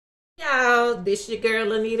Y'all, this your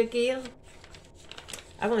girl Anita Gill.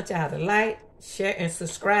 I want y'all to like, share, and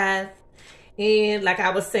subscribe. And like I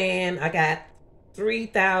was saying, I got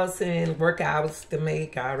 3,000 work hours to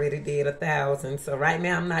make. I already did 1,000. So right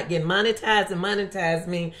now I'm not getting monetized, and monetized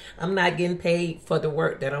means I'm not getting paid for the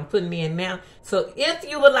work that I'm putting in now. So if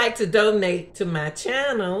you would like to donate to my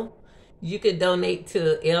channel, you could donate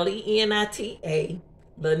to Lenita,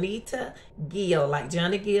 Lanita Gill, like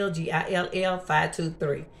Johnny Gill, Gill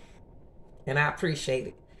 523. And I appreciate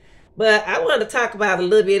it. But I want to talk about a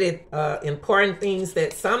little bit of important things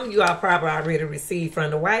that some of you all probably already received from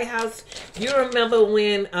the White House. You remember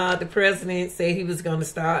when the president said he was going to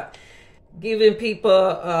start giving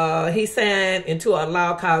people, he signed into a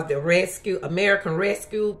law called the American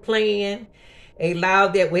Rescue Plan, a law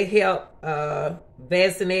that will help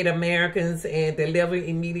vaccinate Americans and deliver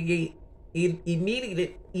immediate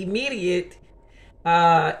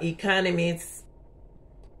economies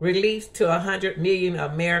relief to 100 million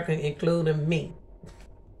Americans, including me.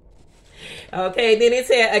 Okay, then it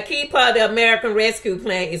said a key part of the American Rescue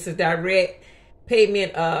Plan is a direct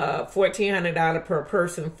payment of $1,400 per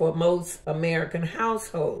person for most American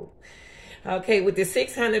households. Okay, with the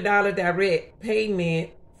 $600 direct payment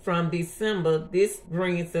from December, this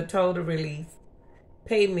brings the total relief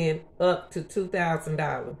payment up to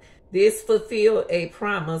 $2,000. This fulfilled a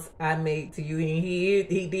promise I made to you, and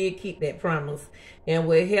he did keep that promise, and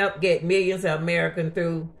will help get millions of Americans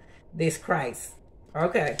through this crisis.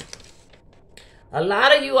 Okay. A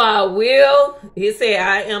lot of you all will, he said,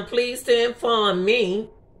 I am pleased to inform me,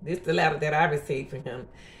 this is the letter that I received from him,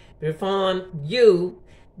 to inform you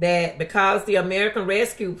that because the American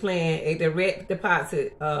Rescue Plan, a direct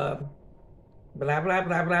deposit, blah, blah,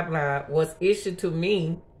 blah, blah, blah, was issued to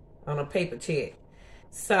me on a paper check.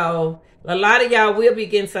 So a lot of y'all will be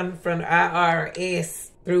getting something from the IRS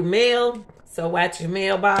through mail. So watch your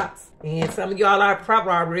mailbox. And some of y'all are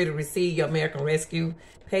probably already received your American Rescue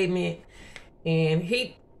payment. And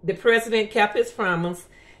the president kept his promise.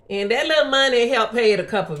 And that little money helped pay a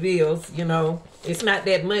couple bills, you know. It's not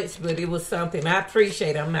that much, but it was something. I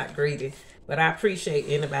appreciate it. I'm not greedy. But I appreciate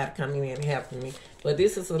anybody coming in and helping me. But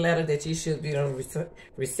this is a letter that you should be on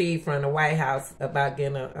receive from the White House about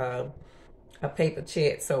getting a paper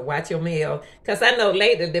check. So watch your mail. Because I know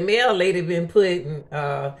later, the mail lady been putting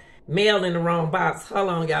mail in the wrong box. Hold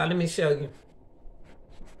on, y'all. Let me show you.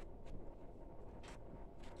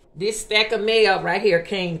 This stack of mail right here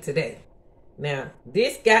came today. Now,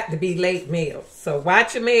 this got to be late mail. So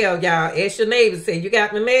watch your mail, y'all. Ask your neighbors, say, you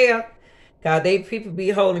got my mail? Because people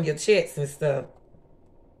be holding your checks and stuff.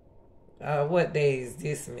 What day is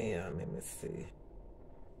this mail? Let me see.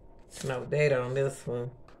 There's no date on this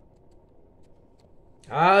one.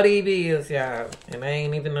 All these bills, y'all. And I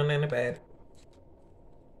ain't even know nothing about it.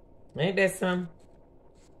 Ain't that something?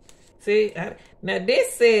 See? Now,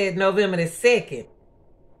 this said November the 2nd.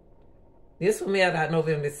 This was mailed out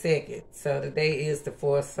November the 2nd. So, today is the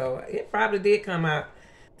 4th. So, it probably did come out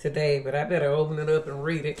today. But I better open it up and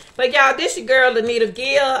read it. But, y'all, this your girl, Anita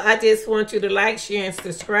Gill. I just want you to like, share, and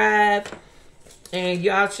subscribe. And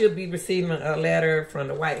y'all should be receiving a letter from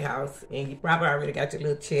the White House. And you probably already got your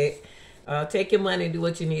little check. Take your money and do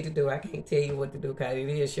what you need to do. I can't tell you what to do because it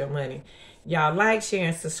is your money. Y'all like, share,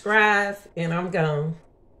 and subscribe. And I'm gone.